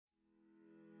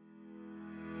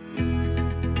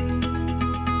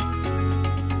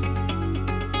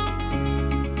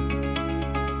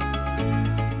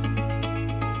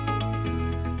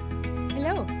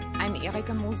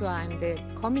Mosor. I'm the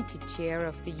committee chair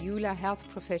of the EULAR Health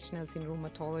Professionals in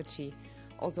Rheumatology,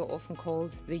 also often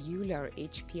called the EULAR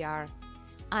HPR.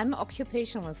 I'm an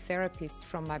occupational therapist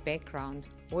from my background,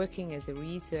 working as a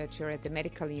researcher at the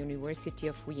Medical University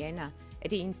of Vienna at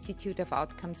the Institute of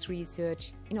Outcomes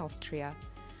Research in Austria.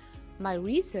 My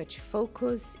research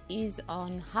focus is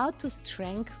on how to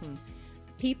strengthen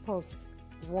people's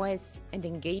voice and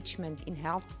engagement in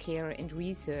healthcare and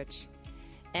research,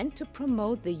 and to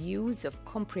promote the use of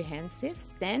comprehensive,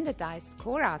 standardized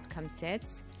core outcome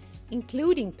sets,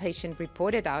 including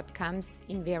patient-reported outcomes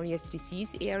in various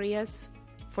disease areas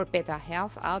for better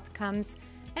health outcomes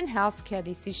and healthcare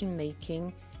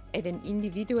decision-making at an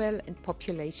individual and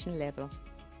population level.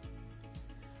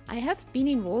 I have been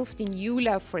involved in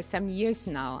EULAR for some years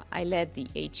now. I led the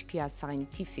HPR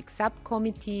Scientific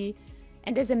Sub-Committee,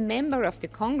 and as a member of the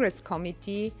Congress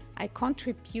Committee, I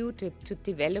contributed to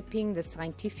developing the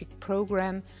scientific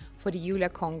program for the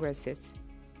EULAR Congresses.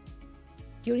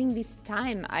 During this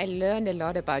time, I learned a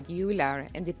lot about EULAR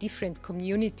and the different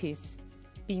communities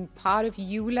being part of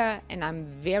EULAR, and I'm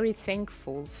very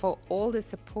thankful for all the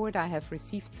support I have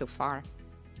received so far.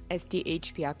 As the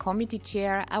HPR Committee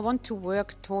Chair, I want to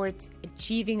work towards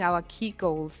achieving our key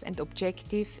goals and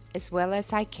objectives as well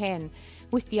as I can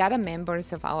with the other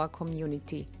members of our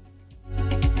community.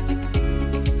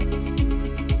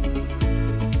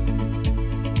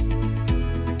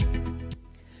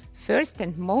 First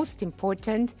and most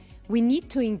important, we need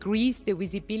to increase the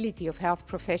visibility of health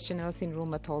professionals in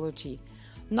rheumatology,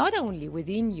 not only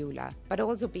within EULAR, but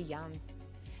also beyond.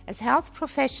 As health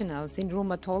professionals in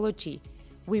rheumatology,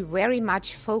 we very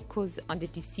much focus on the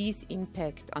disease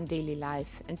impact on daily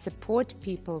life and support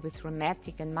people with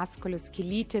rheumatic and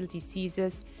musculoskeletal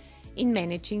diseases in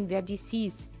managing their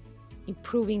disease,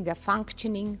 improving their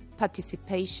functioning,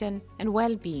 participation, and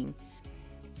well-being.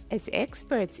 As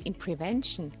experts in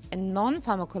prevention and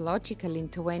non-pharmacological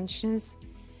interventions,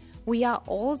 we are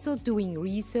also doing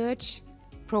research,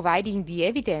 providing the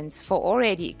evidence for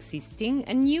already existing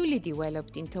and newly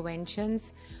developed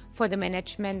interventions for the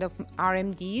management of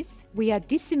RMDs. We are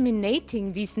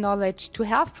disseminating this knowledge to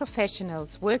health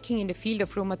professionals working in the field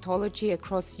of rheumatology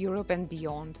across Europe and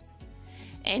beyond.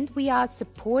 And we are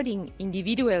supporting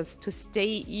individuals to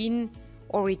stay in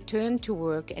or return to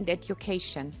work and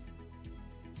education,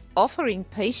 offering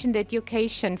patient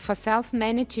education for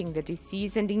self-managing the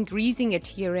disease and increasing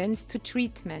adherence to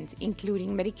treatment,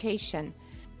 including medication.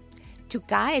 To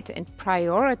guide and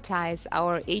prioritize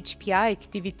our HPR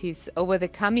activities over the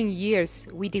coming years,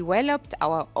 we developed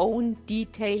our own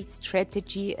detailed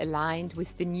strategy aligned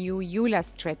with the new EULAR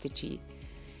strategy.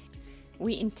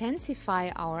 We intensify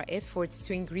our efforts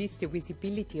to increase the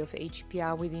visibility of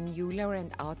HPR within EULAR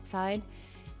and outside,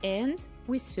 and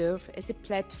we serve as a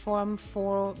platform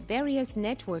for various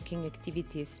networking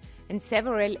activities and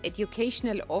several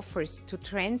educational offers to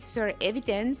transfer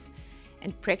evidence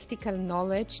and practical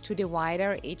knowledge to the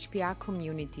wider HPR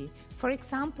community. For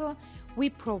example,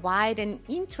 we provide an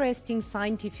interesting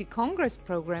scientific congress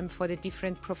program for the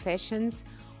different professions,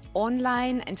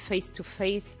 online and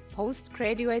face-to-face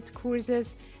postgraduate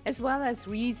courses, as well as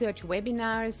research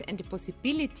webinars and the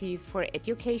possibility for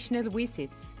educational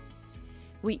visits.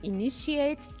 We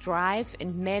initiate, drive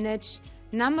and manage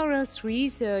numerous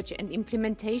research and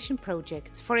implementation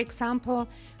projects, for example,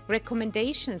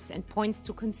 recommendations and points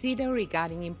to consider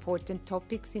regarding important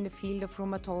topics in the field of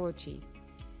rheumatology.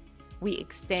 We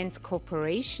extend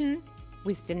cooperation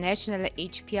with the national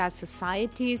HPR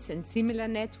societies and similar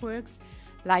networks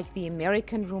like the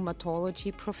American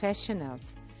Rheumatology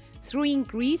Professionals through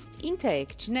increased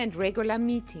interaction and regular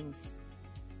meetings.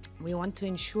 We want to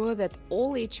ensure that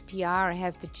all HPR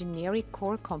have the generic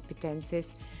core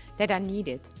competences that are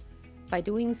needed. By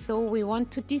doing so, we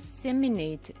want to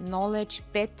disseminate knowledge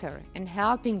better and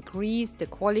help increase the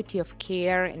quality of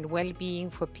care and well-being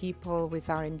for people with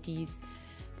RMDs,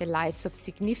 the lives of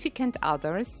significant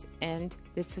others, and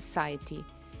the society.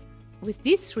 With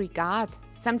this regard,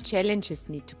 some challenges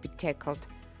need to be tackled,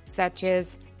 such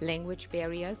as language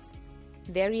barriers,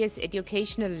 various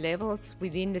educational levels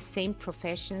within the same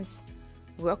professions,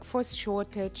 workforce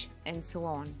shortage, and so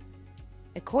on.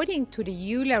 According to the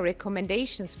EULAR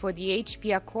recommendations for the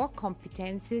HPR core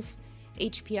competencies,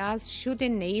 HPRs should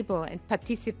enable and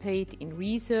participate in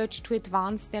research to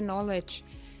advance their knowledge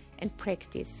and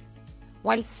practice.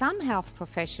 While some health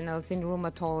professionals in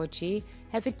rheumatology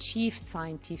have achieved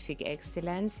scientific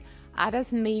excellence,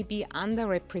 others may be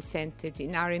underrepresented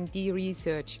in RMD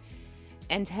research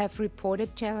and have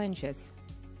reported challenges.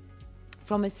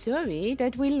 From a survey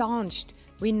that we launched,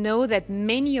 we know that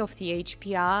many of the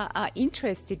HPR are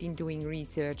interested in doing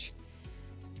research.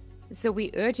 So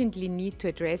we urgently need to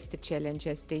address the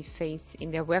challenges they face in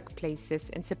their workplaces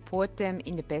and support them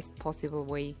in the best possible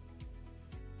way.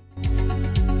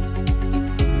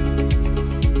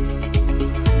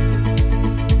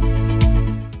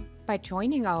 By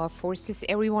joining our forces,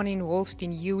 everyone involved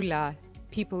in EULAR,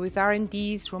 people with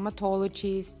R&Ds,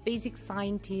 rheumatologists, basic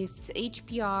scientists,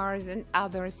 HPRs and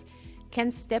others, can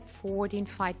step forward in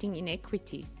fighting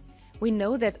inequity. We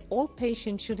know that all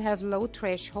patients should have low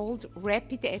threshold,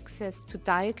 rapid access to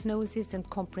diagnosis and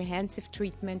comprehensive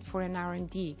treatment for an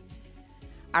R&D.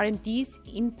 RMDs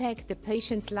impact the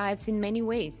patient's lives in many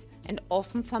ways, and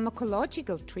often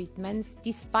pharmacological treatments,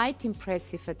 despite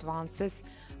impressive advances,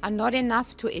 are not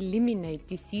enough to eliminate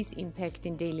disease impact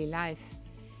in daily life.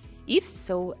 If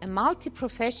so, a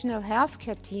multi-professional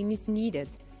healthcare team is needed,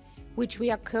 which we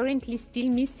are currently still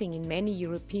missing in many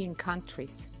European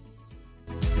countries.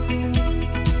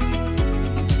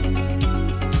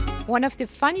 One of the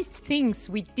funniest things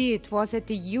we did was at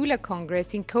the EULAR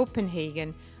Congress in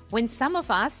Copenhagen, when some of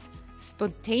us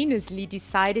spontaneously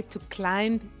decided to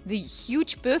climb the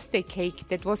huge birthday cake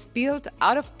that was built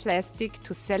out of plastic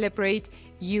to celebrate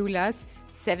EULAR's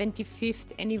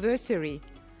 75th anniversary.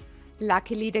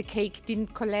 Luckily, the cake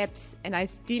didn't collapse, and I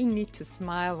still need to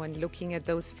smile when looking at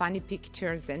those funny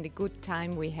pictures and the good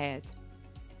time we had.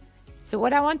 So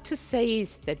what I want to say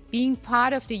is that being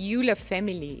part of the EULAR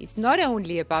family is not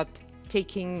only about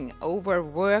taking over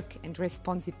work and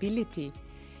responsibility,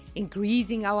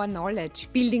 increasing our knowledge,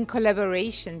 building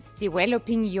collaborations,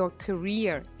 developing your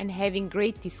career and having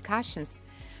great discussions,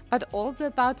 but also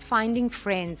about finding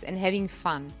friends and having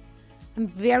fun. I'm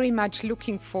very much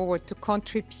looking forward to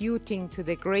contributing to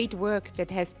the great work that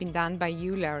has been done by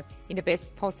EULAR in the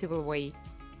best possible way.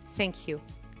 Thank you.